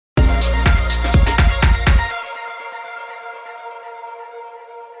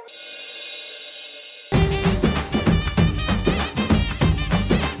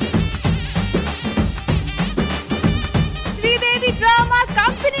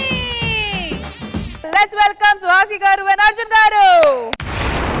Let's welcome Suhasini garu and Arjun garu.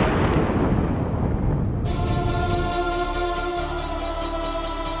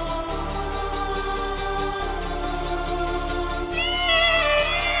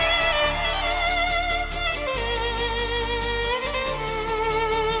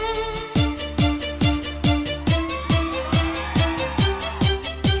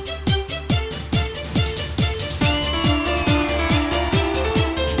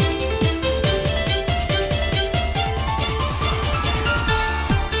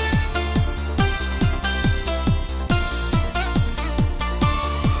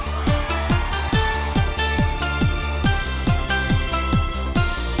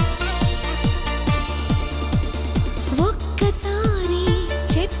 ఒక్కసారి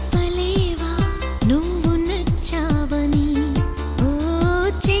చెప్పలేవా నువ్వు నచ్చావని ఓ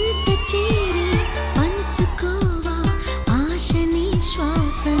చింత చేరి పంచుకోవా ఆశని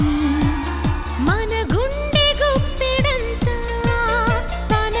శ్వాసని మన గుండె గుప్పెడంతా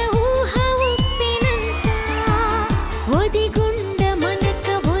తన ఊహ ఉప్పినంత ఒదిగుండ మనక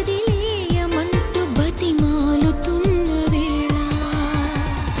వదిలేయమంటూ బతిమాలుతున్న వేళ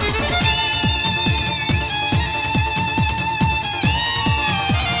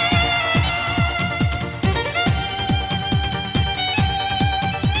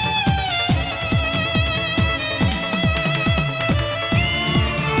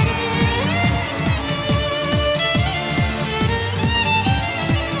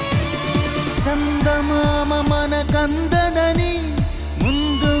చందమామ మనకందదని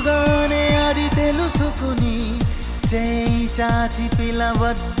ముందుగానే అది తెలుసుకుని చేయి చాచి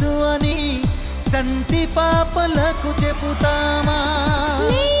పిలవద్దు అని చంటి పాపలకు చెబుతామా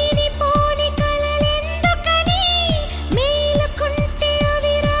లేనిపోని కలలెందుకని మేలుకుంటే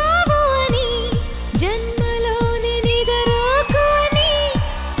అవి రావు అని జన్మలోని నిదరోకు అని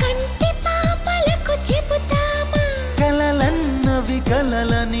కంటి పాపలకు చెబుతామా కలలన్నవి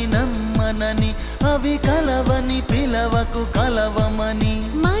కలలని నమ్మనని అవి కలవని పిలవకు కలవమని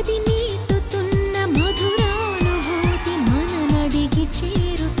మది నీటుతున్న మధురానుభూతి మననడిగి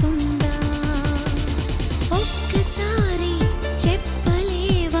చేరుతుందా ఒక్కసారి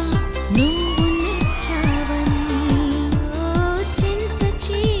చెప్పలేవా నువ్వు నచ్చావని ఓ చింత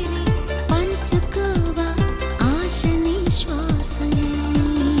చేరి పంచుకోవా ఆశని శ్వాసని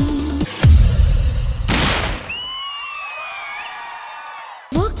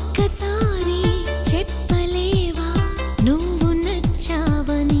ఒక్కసారి చెప్పలేవా నువ్వు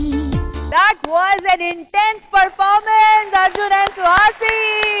నచ్చావని That was an intense performance, Arjun and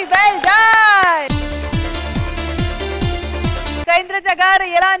Suhasini. Well done. Indraja garu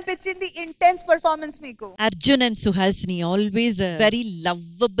ela anpichindi intense performance meeku? Arjun and Suhasini always a very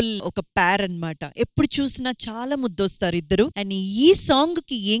lovable oka pair annamata. Eppudu chusina chaala muddostaru iddaru. And ee song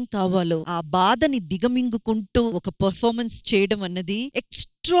ki em kavalo aa baadani digamingukuntu oka performance cheyadam annadi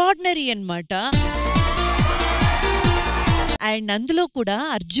extraordinary annamata. And అందులో కూడా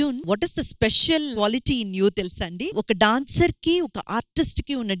Arjun what is the special quality in you తెలుసా అండి? ఒక dancer కి ఒక artist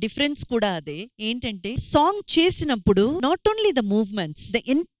కి ఉన్న difference కూడా అదే. ఏంటంటే సాంగ్ చేసినప్పుడు not only the movements, the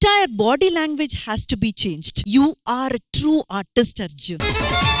entire body language has to be changed. You are a true artist Arjun.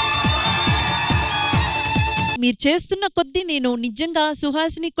 మీరు చేస్తున్న కొద్దీ నేను నిజంగా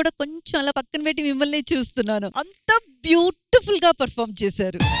సుహాసిని కూడా కొంచెం అలా పక్కన పెట్టి మిమ్మల్ని చూస్తున్నాను. అంత బ్యూటిఫుల్ గా పర్ఫామ్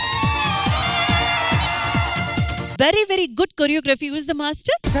చేశారు. Very, very good choreography. Who is the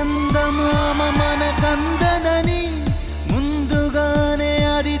master? చందమామ మనకందదని ముందుగానే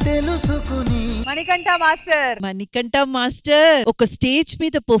అది తెలుసుకుని మణికంఠ మాస్టర్. మణికంఠ మాస్టర్ ఒక స్టేజ్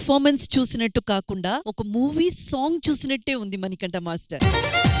మీద పర్ఫార్మెన్స్ చూసినట్టు కాకుండా ఒక మూవీ సాంగ్ చూసినట్టే ఉంది Manikanta master.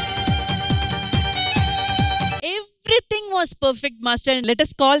 Everything was perfect, master. And let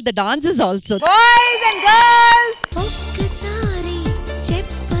us call the dancers also. Boys and girls. ఒక్కసారి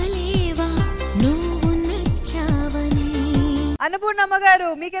చెప్పలేవా నువ్వు నచ్చావని అన్నపూర్ణమ్మ గారు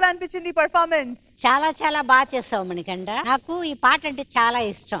మీకు ఎలా అనిపించింది పర్ఫార్మెన్స్? చాలా చాలా బాగా చేసావు మణికంఠ. నాకు ఈ పాట అంటే చాలా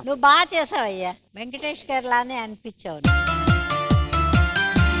ఇష్టం. నువ్వు బాగా చేసావు అయ్యా. వెంకటేష్ గారు లానే అనిపించావు.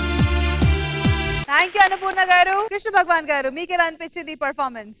 థ్యాంక్ యూ అన్నపూర్ణ గారు. కృష్ణ భగవాన్ గారు మీకు ఎలా అనిపించింది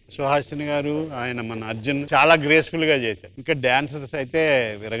పర్ఫార్మెన్స్? సుహాసిని గారు ఆయన మన అర్జున్ చాలా గ్రేస్ఫుల్ గా చేశారు. ఇంకా డాన్సర్స్ అయితే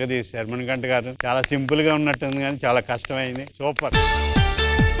విరగదీశారు. మణికంఠ గారు చాలా సింపుల్ గా ఉన్నట్టుంది కానీ చాలా కష్టమైంది. సూపర్.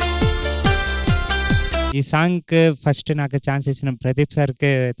 ఈ సాంగ్ ఫస్ట్ నాకు ఛాన్స్ ఇచ్చిన ప్రదీప్ సార్కి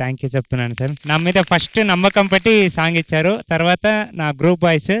థ్యాంక్ యూ చెప్తున్నాను సార్. నా మీద ఫస్ట్ నమ్మకం పెట్టి సాంగ్ ఇచ్చారు. తర్వాత నా గ్రూప్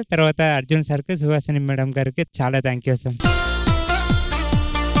బాయ్స్, తర్వాత అర్జున్ సార్కి, సుహాసిని మేడం గారికి చాలా thank you sir.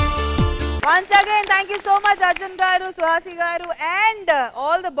 Once again, thank you so much Arjun garu, Suhasini garu and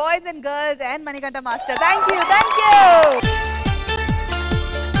all the boys and girls and Manikanta master. Thank you.